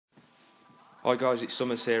Hi guys, it's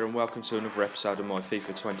Summers here and welcome to another episode of my FIFA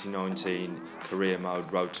 2019 Career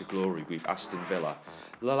Mode Road to Glory with Aston Villa.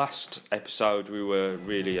 The last episode we were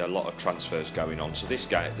really a lot of transfers going on, so this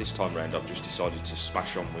time round I've just decided to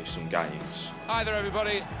smash on with some games. Hi there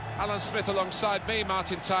everybody, Alan Smith alongside me,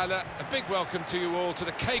 Martin Tyler. A big welcome to you all to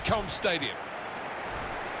the KCOM Stadium.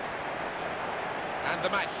 And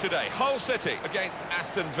the match today, Hull City against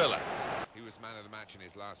Aston Villa. He was man of the match in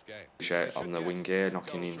his last game. On the wing here,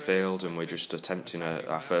 knocking in field, and we're just attempting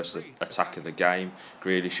our first attack of the game.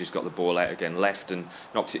 Grealish has got the ball out again left and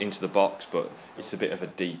knocked it into the box, but it's a bit of a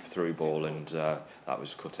deep through ball, and that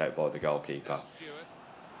was cut out by the goalkeeper.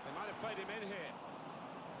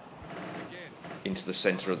 Into the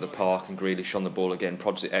centre of the park, and Grealish on the ball again,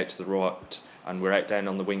 prods it out to the right, and we're out down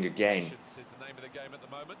on the wing again.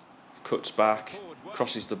 Cuts back,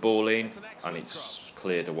 crosses the ball in, and it's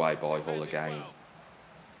cleared away by Hull again.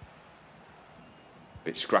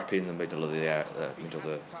 Bit scrappy in the middle of the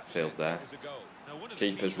field there.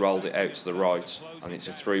 Keeper's rolled it out to the right, and it's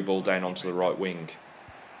a through ball down onto the right wing.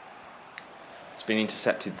 It's been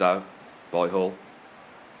intercepted though by Hull.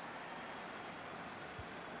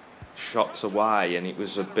 Shots away, and it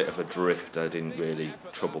was a bit of a drifter, didn't really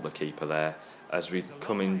trouble the keeper there. As we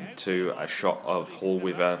come into a shot of Hull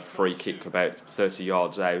with a free kick about 30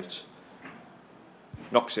 yards out.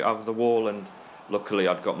 Knocks it over the wall, and luckily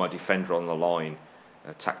I'd got my defender on the line.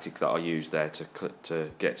 A tactic that I used there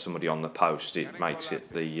to get somebody on the post. It makes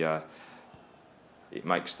the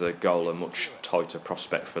goal a much tighter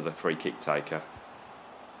prospect for the free kick taker.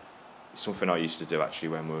 It's something I used to do actually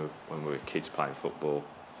when we were kids playing football.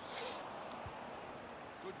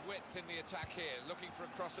 In the attack here, looking for a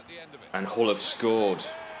cross at the end of it. And Hull have scored.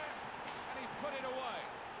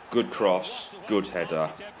 Good cross, good header,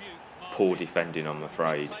 poor defending I'm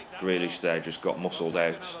afraid. Grealish there just got muscled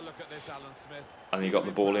out, and he got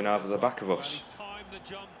the ball in over the back of us.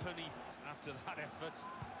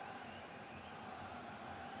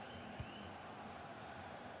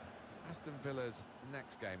 Aston Villa's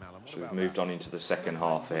next game, Alan. So we've moved on into the second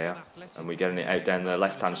half here, and we're getting it out down the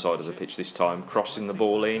left-hand side of the pitch this time, crossing the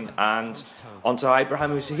ball in, and onto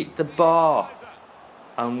Abraham, who's hit the bar,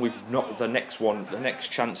 and we've knocked the next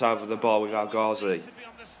chance over the bar with Al Ghazi.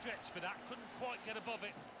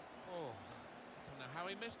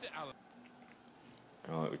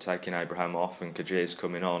 Right, we're taking Abraham off, and Kajir's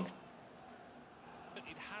coming on. It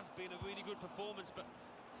has been a really good performance, but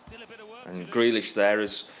still a bit of work. And Grealish there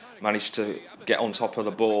has managed to get on top of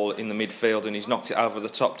the ball in the midfield, and he's knocked it over the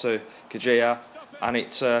top to Kajir, and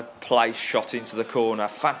it's a place shot into the corner.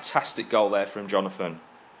 Fantastic goal there from Jonathan.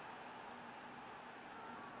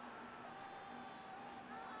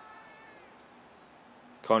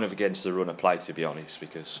 Kind of against the run of play, to be honest,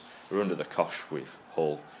 because we're under the cosh with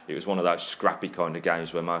Hull. It was one of those scrappy kind of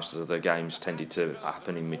games where most of the games tended to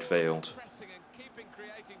happen in midfield.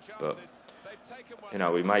 But you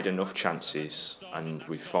know, we made enough chances and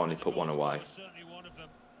we finally put one away.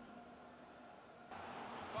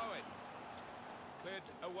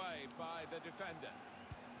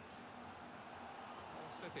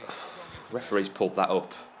 Referee's pulled that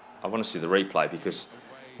up. I want to see the replay because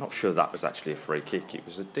I'm not sure that was actually a free kick. It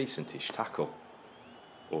was a decentish tackle,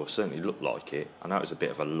 or certainly looked like it. I know it was a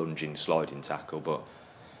bit of a lunging, sliding tackle, but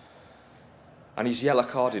and he's yellow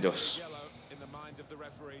carded us.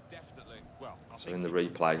 So in the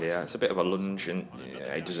replay here, it's a bit of a lunge, and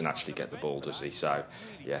yeah, he doesn't actually get the ball, does he? So,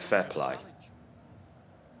 yeah, fair play. Well,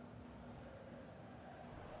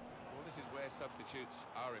 this is where substitutes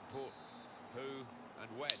are important. Who and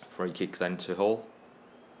when. Free kick then to Hull.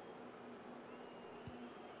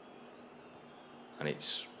 And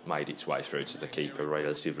it's made its way through to the keeper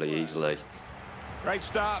relatively easily. Great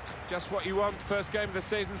start, just what you want. First game of the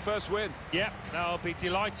season, first win. Yeah, I'll be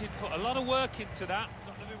delighted. Put a lot of work into that.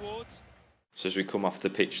 Got the rewards. So as we come off the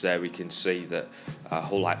pitch there, we can see that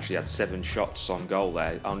Hull actually had 7 shots on goal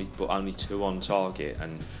there, but only 2 on target,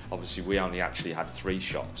 and obviously we only actually had 3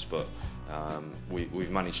 shots, but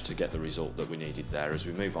we've managed to get the result that we needed there as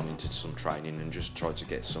we move on into some training and just try to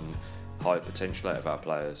get some higher potential out of our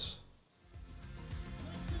players.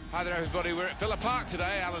 Hi there everybody, we're at Villa Park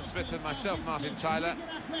today, Alan Smith and myself, Martin Tyler,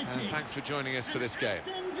 and thanks for joining us for this game.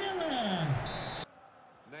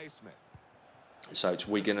 Naismith. So it's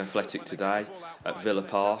Wigan Athletic today at Villa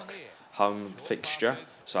Park, home fixture,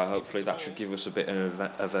 so hopefully that should give us a bit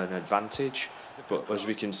of an advantage. But as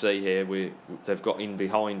we can see here, they've got in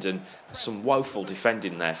behind, and some woeful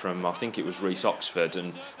defending there from, I think it was Reece Oxford,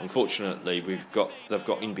 and unfortunately they've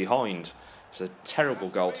got in behind. It's a terrible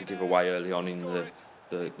goal to give away early on in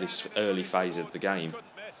this early phase of the game. No,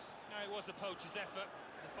 it was the poacher's effort.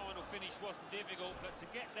 The final finish wasn't difficult, but to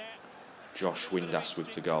get there. Josh Windass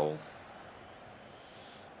with the goal.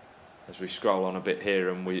 As we scroll on a bit here,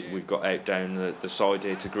 and we've got out down the side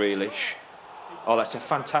here to Grealish. Oh, that's a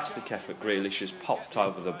fantastic effort. Grealish has popped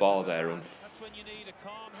over the bar there, and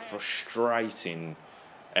frustrating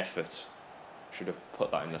effort. Should have put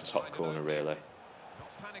that in the top corner, really.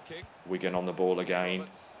 Wigan on the ball again,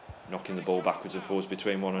 knocking the ball backwards and forwards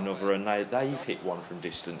between one another, and they've hit one from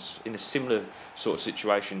distance in a similar sort of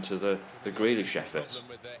situation to the Grealish effort.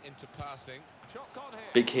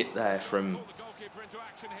 Big hit there from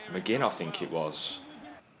McGinn, I think it was.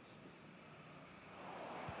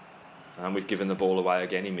 And we've given the ball away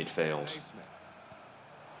again in midfield.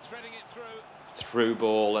 Through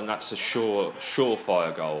ball, and that's a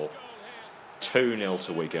surefire goal. 2-0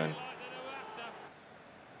 to Wigan.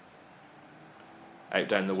 Out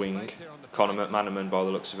down the wing, Conor McManaman, by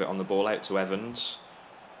the looks of it, on the ball, out to Evans.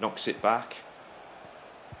 Knocks it back.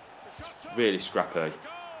 Really scrappy.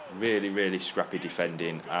 Really scrappy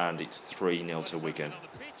defending, and it's 3-0 to Wigan.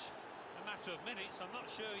 A matter of minutes. I'm not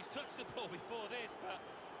sure he's touched the ball before this, but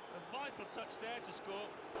a vital touch there to score.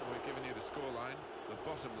 We're giving you the scoreline. The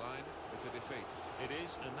bottom line is a defeat. It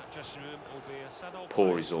is, and that dressing room will be a sad old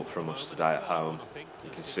Poor result from us today at home. You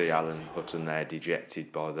can see Alan Hutton there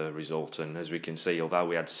dejected by the result, and as we can see, although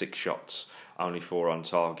we had 6 shots, only 4 on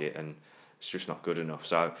target, and it's just not good enough.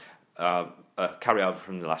 So a carryover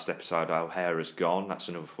from the last episode, O'Hara's gone. That's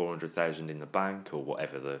another 400,000 in the bank, or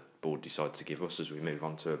whatever the board decides to give us as we move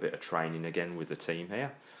on to a bit of training again with the team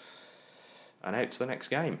here. And out to the next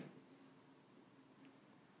game.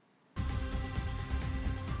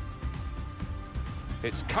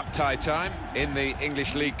 It's cup tie time in the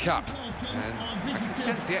English League Cup, and I can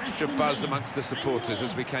sense the extra buzz amongst the supporters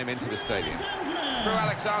as we came into the stadium. Crew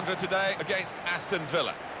Alexandra today against Aston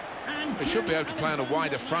Villa. They should be able to play on a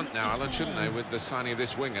wider front now, Alan, shouldn't they, with the signing of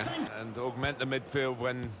this winger, and augment the midfield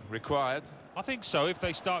when required? I think so. If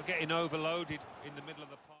they start getting overloaded in the middle of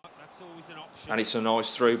the park, that's always an option. And it's a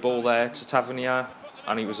nice through ball there to Tavernier,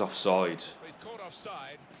 and he was offside. He's caught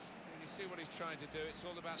offside. See what he's trying to do. It's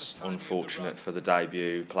all about It's unfortunate for the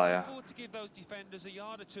debut player. To give those defenders a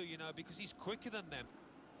yard or two, you know, because he's quicker than them.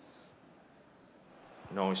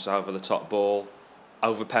 Nice over the top ball,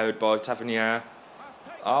 overpowered by Tavernier.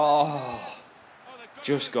 Oh,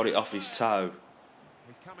 just got it off his toe.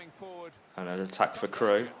 He's coming forward. And an attack for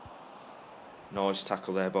Crew. Nice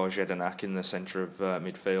tackle there by Jedinak in the centre of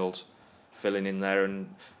midfield, filling in there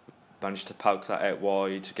and managed to poke that out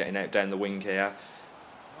wide, getting out down the wing here.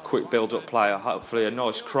 Quick build-up player, hopefully a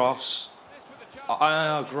nice cross.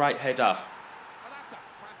 Oh, great header.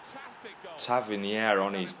 Tavernier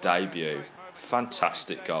on his debut.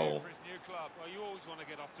 Fantastic goal. Well, you always want to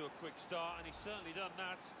get off to a quick start, and he's certainly done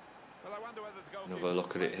that. Another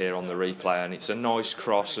look at it here on the replay, and it's a nice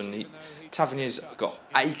cross, and Tavernier's got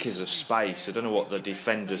acres of space. I don't know what the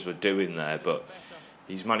defenders were doing there, but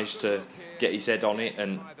he's managed to get his head on it,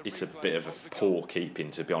 and it's a bit of a poor keeping,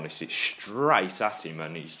 to be honest. It's straight at him,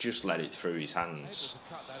 and he's just let it through his hands.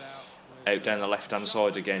 Out down the left-hand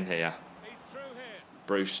side again here.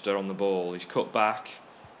 Brewster on the ball. He's cut back.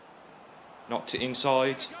 Knocked it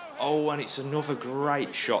inside. Oh, and it's another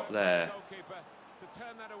great shot there.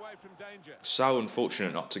 So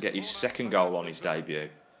unfortunate not to get his second goal on his debut.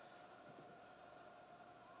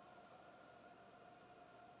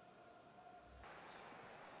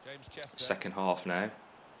 Second half now.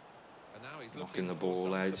 Knocking the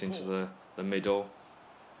ball out into the middle.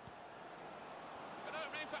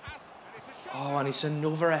 Oh, and it's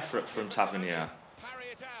another effort from Tavernier.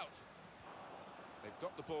 They've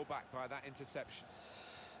got the ball back by that interception.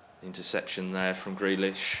 Interception there from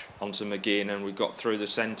Grealish onto McGinn, and we've got through the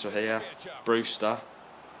centre here. Brewster.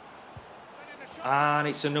 And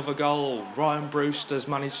it's another goal. Ryan Brewster's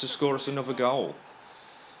managed to score us another goal.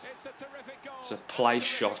 It's a place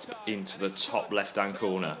shot into the top left-hand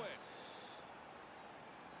corner.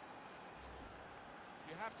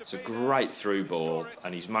 It's a great through ball,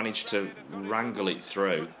 and he's managed to wrangle it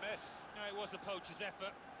through. No, it was a poacher's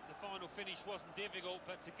effort. The final finish wasn't difficult,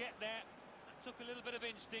 but to get there, it took a little bit of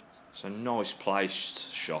instinct. It's a nice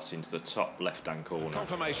placed shot into the top left-hand corner.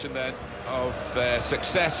 Confirmation then of their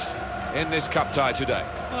success in this cup tie today.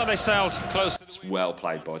 Well, they sailed close to the It's well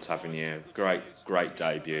played by Tavernier. Great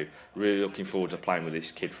debut. Really looking forward to playing with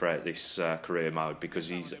this kid throughout this career mode, because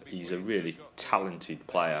he's a really talented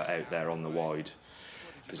player out there on the wide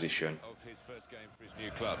position. Of his first game for his new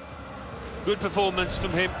club. Good performance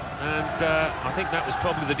from him, and I think that was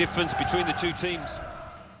probably the difference between the two teams.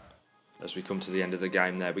 As we come to the end of the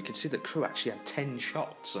game there, we can see that Crew actually had 10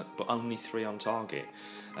 shots, but only 3 on target.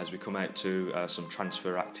 As we come out to some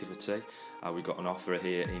transfer activity, we got an offer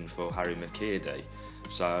here in for Harry McKeady.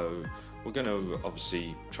 So We're going to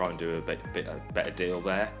obviously try and do a better deal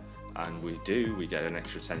there, and we do. We get an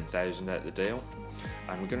extra 10,000 out of the deal,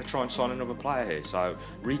 and we're going to try and sign another player here. So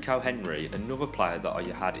Rico Henry, another player that I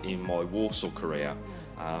had in my Walsall career,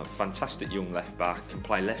 fantastic young left back, can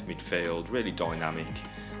play left midfield, really dynamic,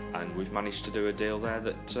 and we've managed to do a deal there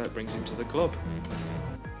that brings him to the club.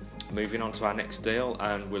 Moving on to our next deal,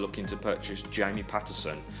 and we're looking to purchase Jamie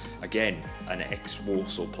Paterson, again an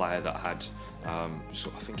ex-Walsall player that had, so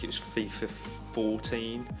I think it was FIFA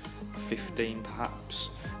 14, 15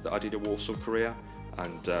 perhaps, that I did a Walsall career,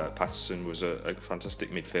 and Paterson was a fantastic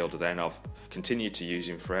midfielder then. I've continued to use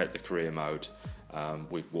him throughout the career mode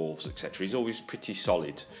with Wolves, etc. He's always pretty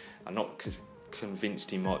solid. I'm not convinced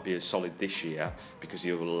he might be as solid this year because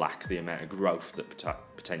he will lack the amount of growth,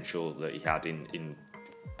 potential that he had in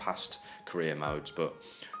past career modes, but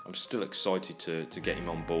I'm still excited to get him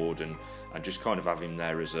on board and just kind of have him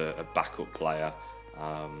there as a backup player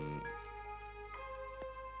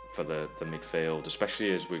for the midfield,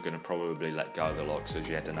 especially as we're going to probably let go of the likes of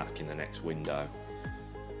Jedinak in the next window.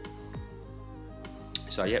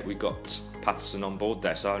 So yeah, we got Paterson on board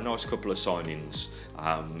there, so a nice couple of signings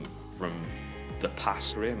from the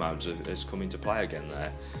past career modes has come into play again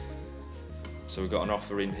there. So we've got an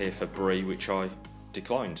offer in here for Bree, which I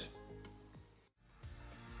declined.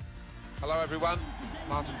 Hello everyone,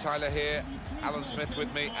 Martin Tyler here, Alan Smith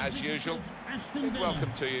with me as usual. Big welcome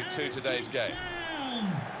to you to today's game.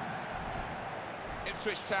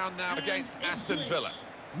 Ipswich Town now against Aston Villa.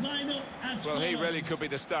 Well, he really could be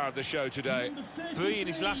the star of the show today. Bree in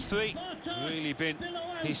his last three, really been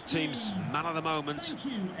his team's man of the moment.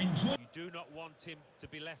 You do not want him to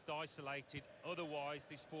be left isolated, otherwise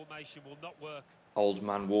this formation will not work. Old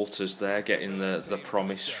man Walters there getting the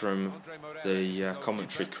promise from the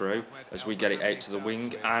commentary crew as we get it out to the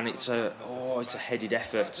wing, and it's a headed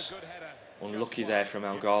effort. Unlucky there from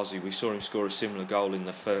El Ghazi. We saw him score a similar goal in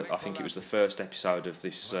I think it was the first episode of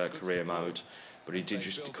this career mode, but he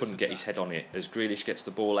just couldn't get his head on it as Grealish gets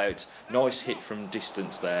the ball out. Nice hit from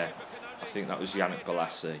distance there. I think that was Yannick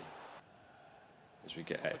Bolasie. As we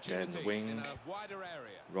get out down the wing,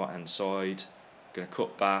 right hand side, going to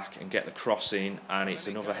cut back and get the cross in, and it's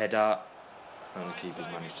another header, and the keeper's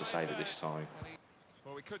managed to save it this time.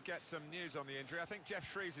 Well, we could get some news on the injury. I think Jeff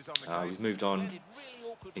Shreves is on the case. We've moved on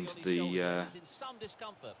into the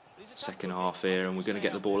second half here, and we're going to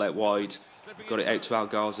get the ball out wide. Got it out to El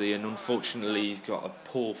Ghazi, and unfortunately he's got a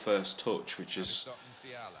poor first touch, which has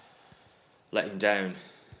let him down.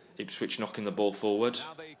 Ipswich knocking the ball forward,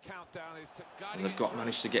 and they've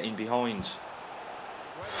managed to get in behind.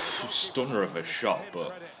 Stunner of a shot,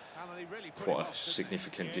 but quite a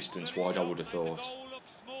significant distance wide, I would have thought.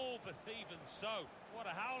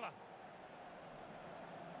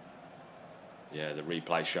 Yeah, the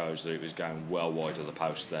replay shows that it was going well wide of the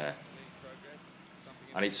post there.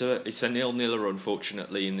 And it's a 0-0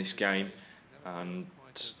 unfortunately in this game, and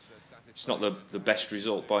it's not the best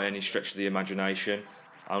result by any stretch of the imagination.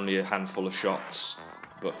 Only a handful of shots,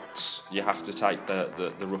 but you have to take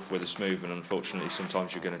the rough with the smooth, and unfortunately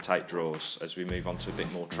sometimes you're going to take draws as we move on to a bit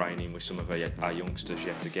more training with some of our youngsters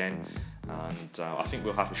yet again, and I think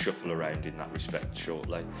we'll have a shuffle around in that respect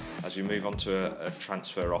shortly as we move on to a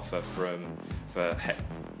transfer offer for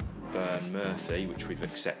Hepburn-Murphy, which we've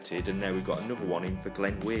accepted, and now we've got another one in for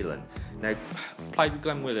Whelan. Now, I've played with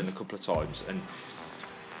Whelan a couple of times, and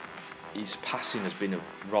his passing has been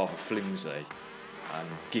rather flimsy and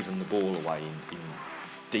given the ball away in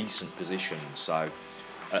decent positions. So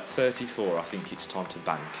at 34 I think it's time to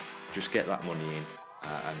bank, just get that money in,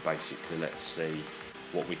 and basically let's see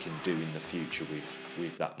what we can do in the future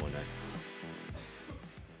with that money.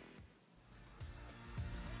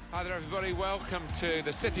 Hi there everybody, welcome to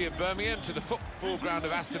the city of Birmingham, to the football ground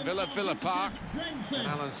of Aston Villa, Villa Park. And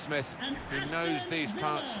Alan Smith, who knows these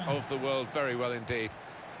parts of the world very well indeed,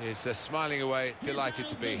 is smiling away, delighted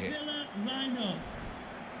to be here.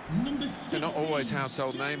 They're not always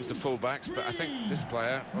household names, the fullbacks, but I think this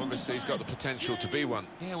player, obviously, has got the potential to be one.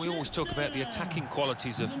 Yeah, we always talk about the attacking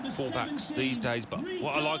qualities of fullbacks these days, but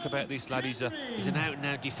what I like about this lad is an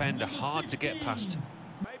out-and-out defender, hard to get past.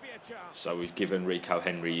 So we've given Rico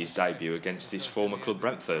Henry his debut against his former club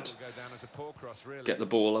Brentford. Get the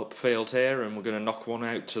ball upfield here, and we're going to knock one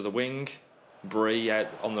out to the wing. Bree out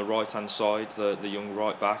on the right-hand side, the young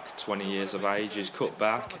right-back, 20 years of age, is cut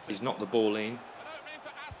back. He's knocked the ball in.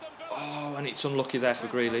 Oh, and it's unlucky there for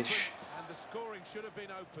Grealish. And the scoring should have been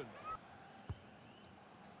opened.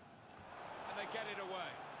 And they get it away.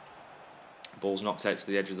 Ball's knocked out to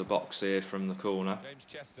the edge of the box here from the corner. James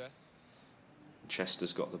Chester.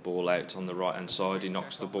 Chester's got the ball out on the right-hand side. He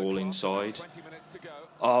knocks the ball inside.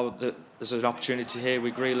 Oh, there's an opportunity here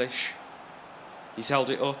with Grealish. He's held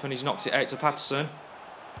it up and he's knocked it out to Paterson.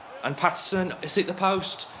 And Paterson has hit the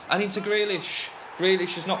post and into Grealish.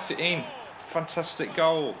 Grealish has knocked it in. Fantastic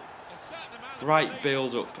goal. Great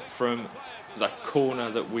build-up from that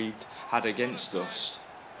corner that we'd had against us.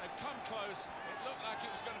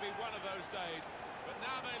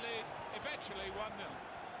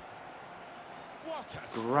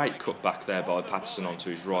 Great cut back there by Paterson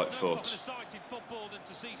onto his right foot.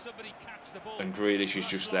 And Grealish is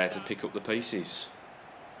just there to pick up the pieces.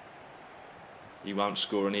 He won't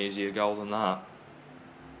score an easier goal than that.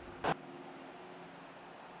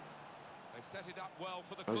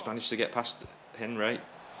 Oh, he's managed to get past Henry.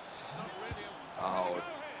 Oh,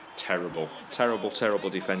 terrible, terrible, terrible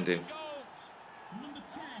defending.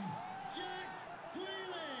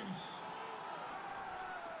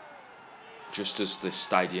 Just as the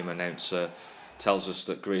stadium announcer tells us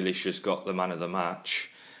that Grealish has got the man of the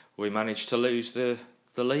match, we managed to lose the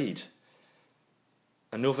lead.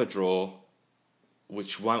 Another draw,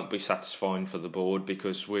 which won't be satisfying for the board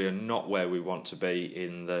because we are not where we want to be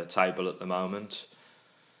in the table at the moment.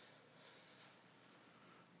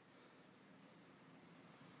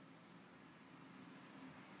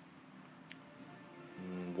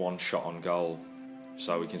 One shot on goal.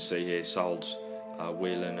 So we can see here sold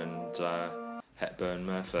Whelan and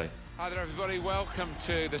Hepburn-Murphy. Hi there everybody, welcome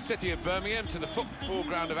to the city of Birmingham, to the football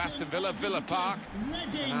ground of Aston Villa, Villa Park.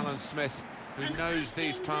 And Alan Smith, who knows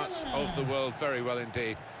these parts of the world very well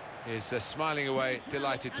indeed, is smiling away,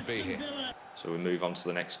 delighted to be here. So we move on to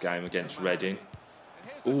the next game against Reading.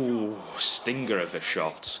 Ooh, stinger of a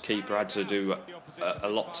shot. Keeper had to do a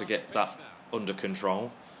lot to get that under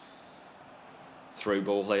control. Through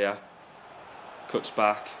ball here, cuts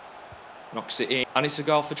back, knocks it in, and it's a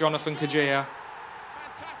goal for Jonathan Kajia.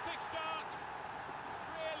 Fantastic start,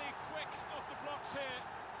 really quick off the blocks here,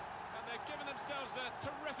 and they're giving themselves a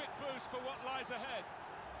terrific boost for what lies ahead.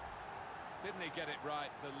 Didn't he get it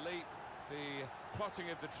right? The leap, the plotting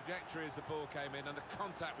of the trajectory as the ball came in, and the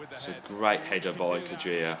contact with the head. It's a great header by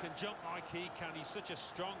Kajia. He can jump like he can. He's such a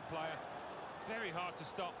strong player. Very hard to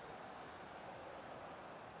stop.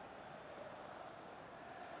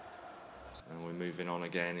 And we're moving on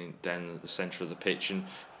again down the centre of the pitch, and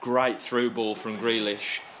great through ball from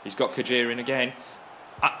Grealish. He's got Kajia in again.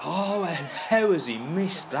 Oh, and how has he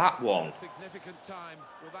missed that one? Significant time.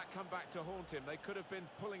 Will that come back to haunt him? They could have been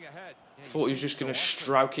pulling ahead. Thought he was just going to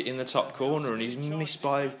stroke it in the top corner, and he's missed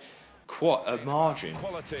by quite a margin.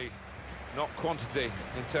 Quality, not quantity,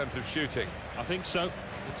 in terms of shooting. I think so.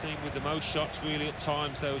 The team with the most shots, really, at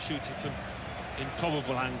times they were shooting from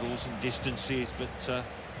improbable angles and distances, but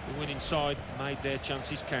the winning side made their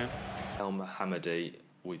chances count. El Mohammadi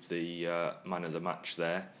with the man of the match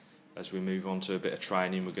there. As we move on to a bit of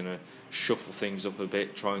training, we're going to shuffle things up a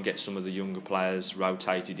bit, try and get some of the younger players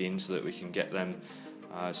rotated in so that we can get them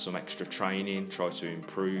some extra training, try to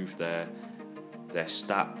improve their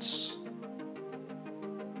stats.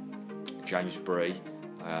 James Bree,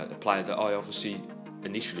 a player that I obviously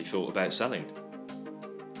initially thought about selling.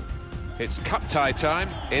 It's cup tie time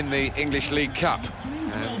in the English League Cup,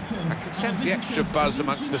 and I can sense the extra buzz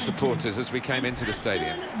amongst the supporters as we came into the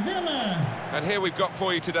stadium. And here we've got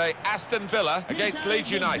for you today Aston Villa against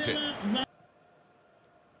Leeds United.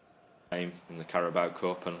 In the Carabao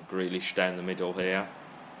Cup, and Grealish down the middle here.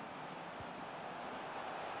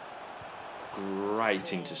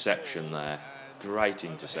 Great interception there. Great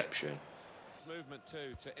interception. Movement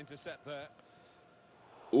too to intercept there.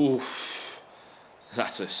 Oof.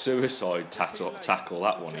 That's a suicide tackle,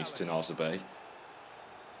 that one is, Tanazabe.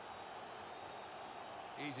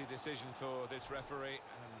 Easy decision for this referee,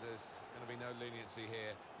 and there's going to be no leniency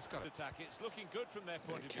here. It's got to attack. It's looking good from their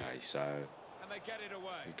point of view. Okay, so and they get it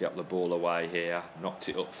away. we get the ball away here, knocked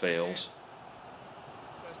it upfield.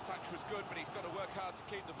 First touch was good, but he's got to work hard to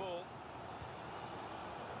keep the ball.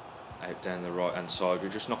 Out down the right hand side, we're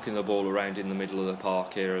just knocking the ball around in the middle of the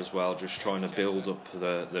park here as well, just trying to build up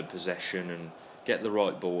the possession and get the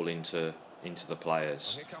right ball into the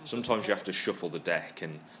players. Sometimes you have to shuffle the deck,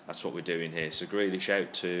 and that's what we're doing here. So Grealish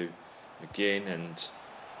out to McGinn and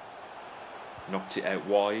knocked it out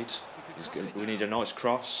wide. We need a nice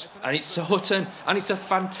cross, and it's to Hutton, and it's a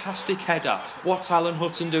fantastic header. What's Alan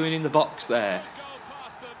Hutton doing in the box there?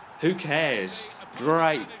 Who cares?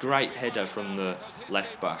 Great header from the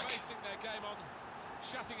left back.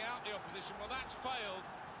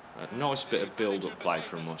 A nice bit of build-up play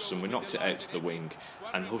from us, and we knocked it out to the wing,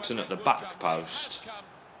 and Hutton at the back post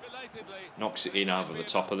knocks it in over the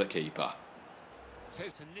top of the keeper.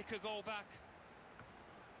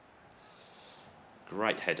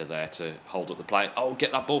 Great header there to hold up the play. Oh,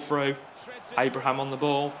 get that ball through. Abraham on the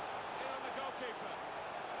ball.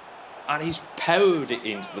 and he's powered it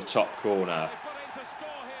into the top corner.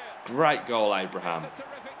 Great goal, Abraham.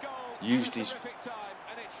 Used his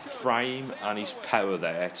frame and his power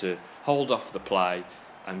there to hold off the play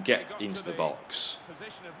and get into the box.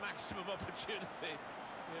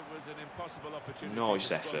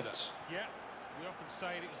 Nice effort. We often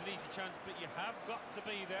say it was an easy chance, but you have got to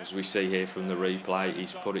be there. As we see here from the replay,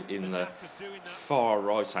 he's put it in the far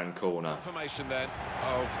right-hand corner. Confirmation then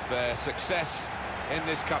of their success in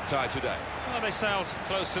this cup tie today. Well, they sailed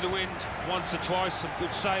close to the wind once or twice, some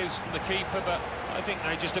good saves from the keeper, but I think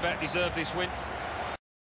they just about deserve this win.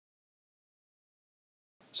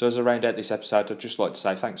 So as I round out this episode, I'd just like to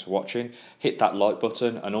say thanks for watching. Hit that like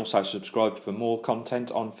button and also subscribe for more content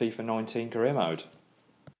on FIFA 19 Career Mode.